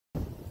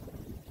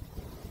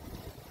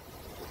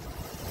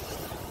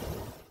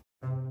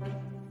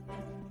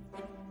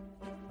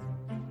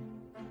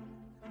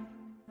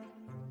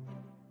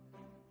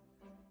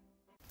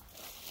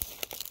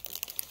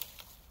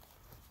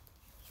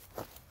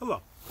Hello,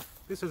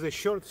 this is a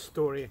short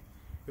story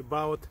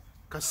about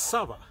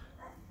cassava.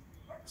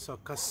 So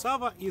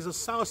cassava is a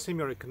South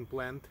American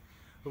plant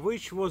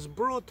which was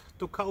brought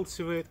to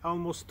cultivate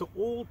almost to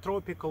all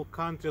tropical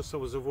countries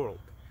of the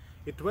world.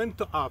 It went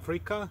to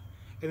Africa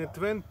and it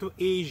went to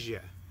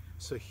Asia.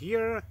 So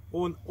here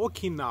on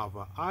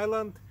Okinawa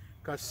Island,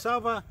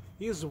 cassava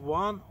is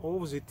one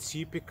of the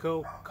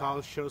typical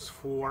cultures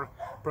for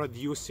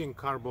producing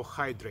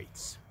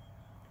carbohydrates.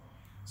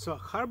 So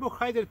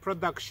carbohydrate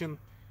production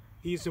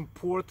is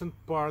important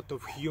part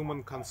of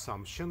human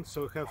consumption.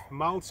 So we have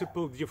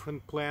multiple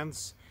different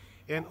plants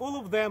and all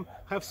of them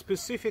have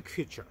specific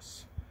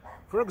features.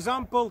 For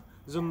example,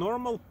 the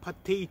normal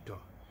potato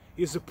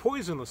is a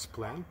poisonous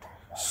plant,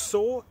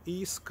 so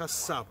is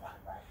cassava.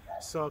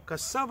 So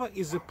cassava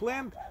is a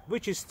plant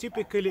which is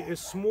typically a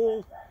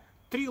small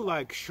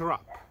tree-like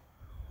shrub,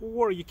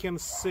 or you can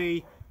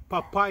say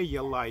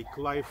papaya-like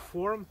life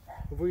form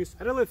with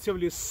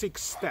relatively thick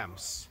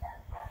stems.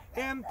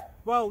 And,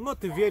 well,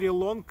 not a very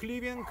long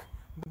living,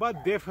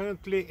 but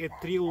definitely a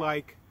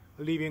tree-like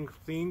living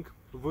thing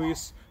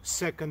with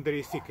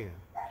secondary thickening.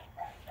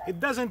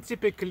 It doesn't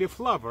typically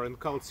flower in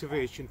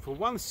cultivation for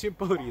one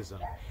simple reason,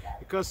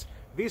 because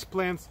these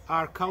plants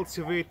are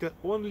cultivated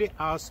only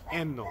as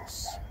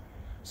annuals.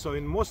 So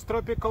in most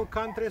tropical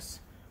countries,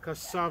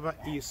 cassava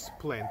is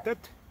planted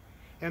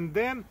and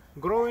then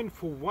growing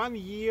for 1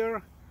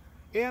 year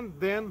and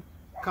then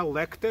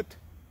collected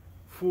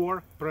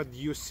for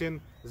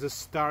producing the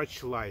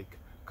starch-like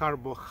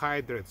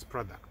carbohydrates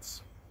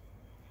products.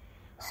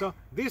 So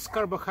these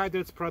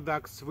carbohydrates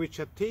products which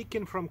are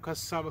taken from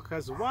cassava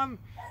has one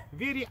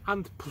very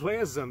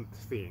unpleasant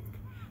thing.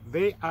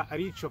 They are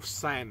rich of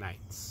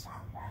cyanides.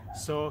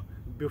 So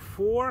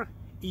before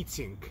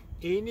eating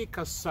any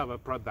cassava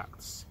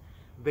products,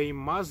 they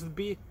must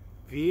be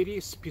very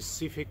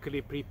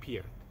specifically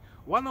prepared.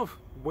 One of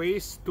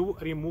ways to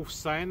remove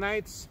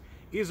cyanides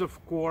is,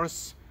 of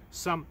course,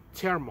 some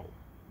thermal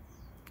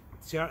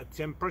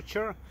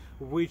temperature,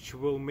 which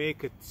will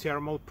make a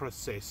thermal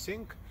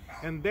processing,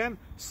 and then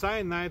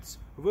cyanides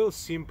will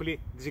simply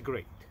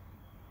degrade.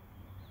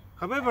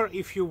 However,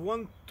 if you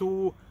want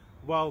to,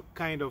 well,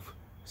 kind of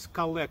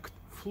collect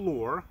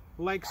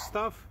flour-like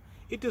stuff,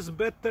 it is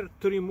better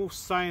to remove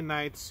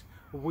cyanides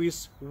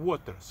with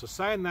water. So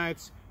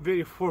cyanides,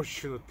 very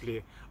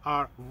fortunately,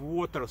 are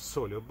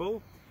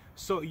water-soluble,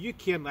 so you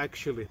can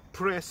actually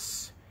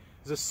press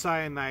the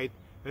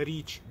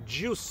cyanide-rich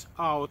juice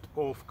out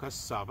of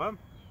cassava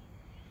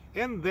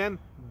and then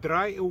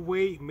dry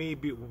away,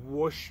 maybe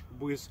wash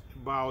with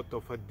about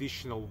of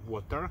additional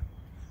water,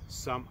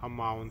 some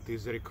amount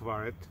is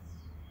required,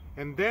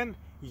 and then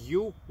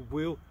you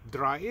will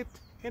dry it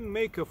and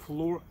make a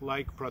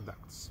flour-like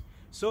products.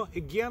 So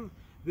again,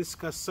 this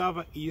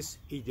cassava is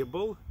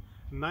edible,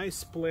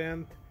 nice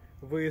plant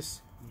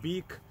with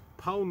big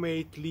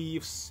palmate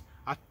leaves,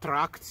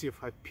 attractive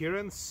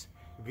appearance,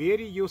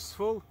 very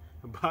useful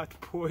but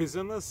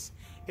poisonous,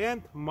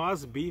 and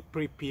must be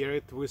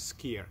prepared with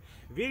care.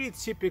 Very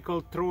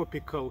typical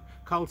tropical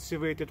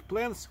cultivated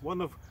plants.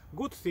 One of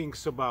good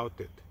things about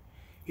it,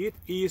 it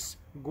is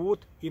good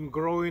in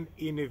growing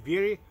in a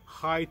very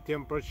high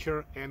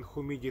temperature and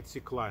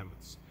humidity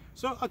climates.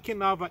 So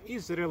Okinawa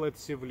is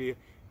relatively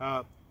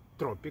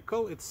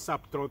tropical, it's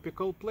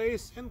subtropical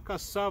place, and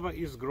cassava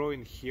is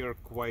growing here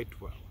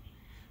quite well.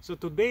 So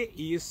today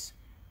is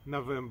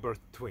November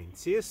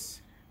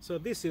 20th. So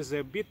this is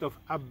a bit of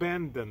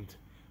abandoned,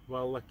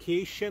 well,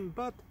 location,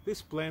 but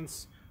these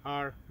plants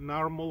are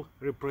normal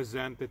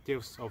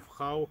representatives of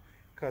how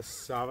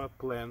cassava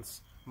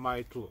plants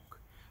might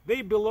look.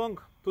 They belong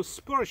to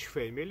spurge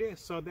family,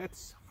 so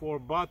that's for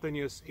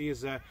botanists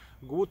is a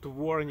good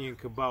warning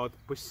about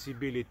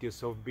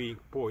possibilities of being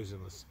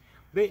poisonous.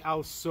 They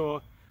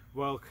also,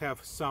 well,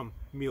 have some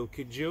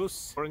milky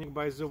juice. Warning,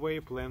 by the way,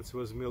 plants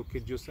with milky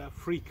juice are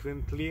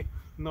frequently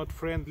not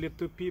friendly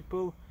to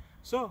people.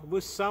 So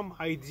with some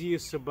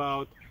ideas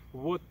about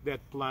what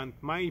that plant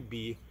might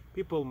be,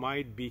 people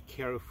might be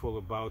careful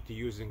about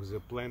using the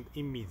plant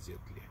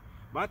immediately.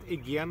 But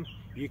again,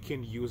 you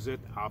can use it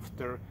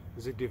after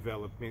the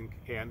developing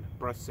and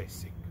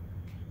processing.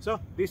 So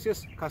this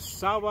is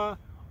cassava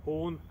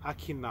on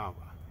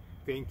Okinawa.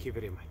 Thank you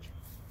very much.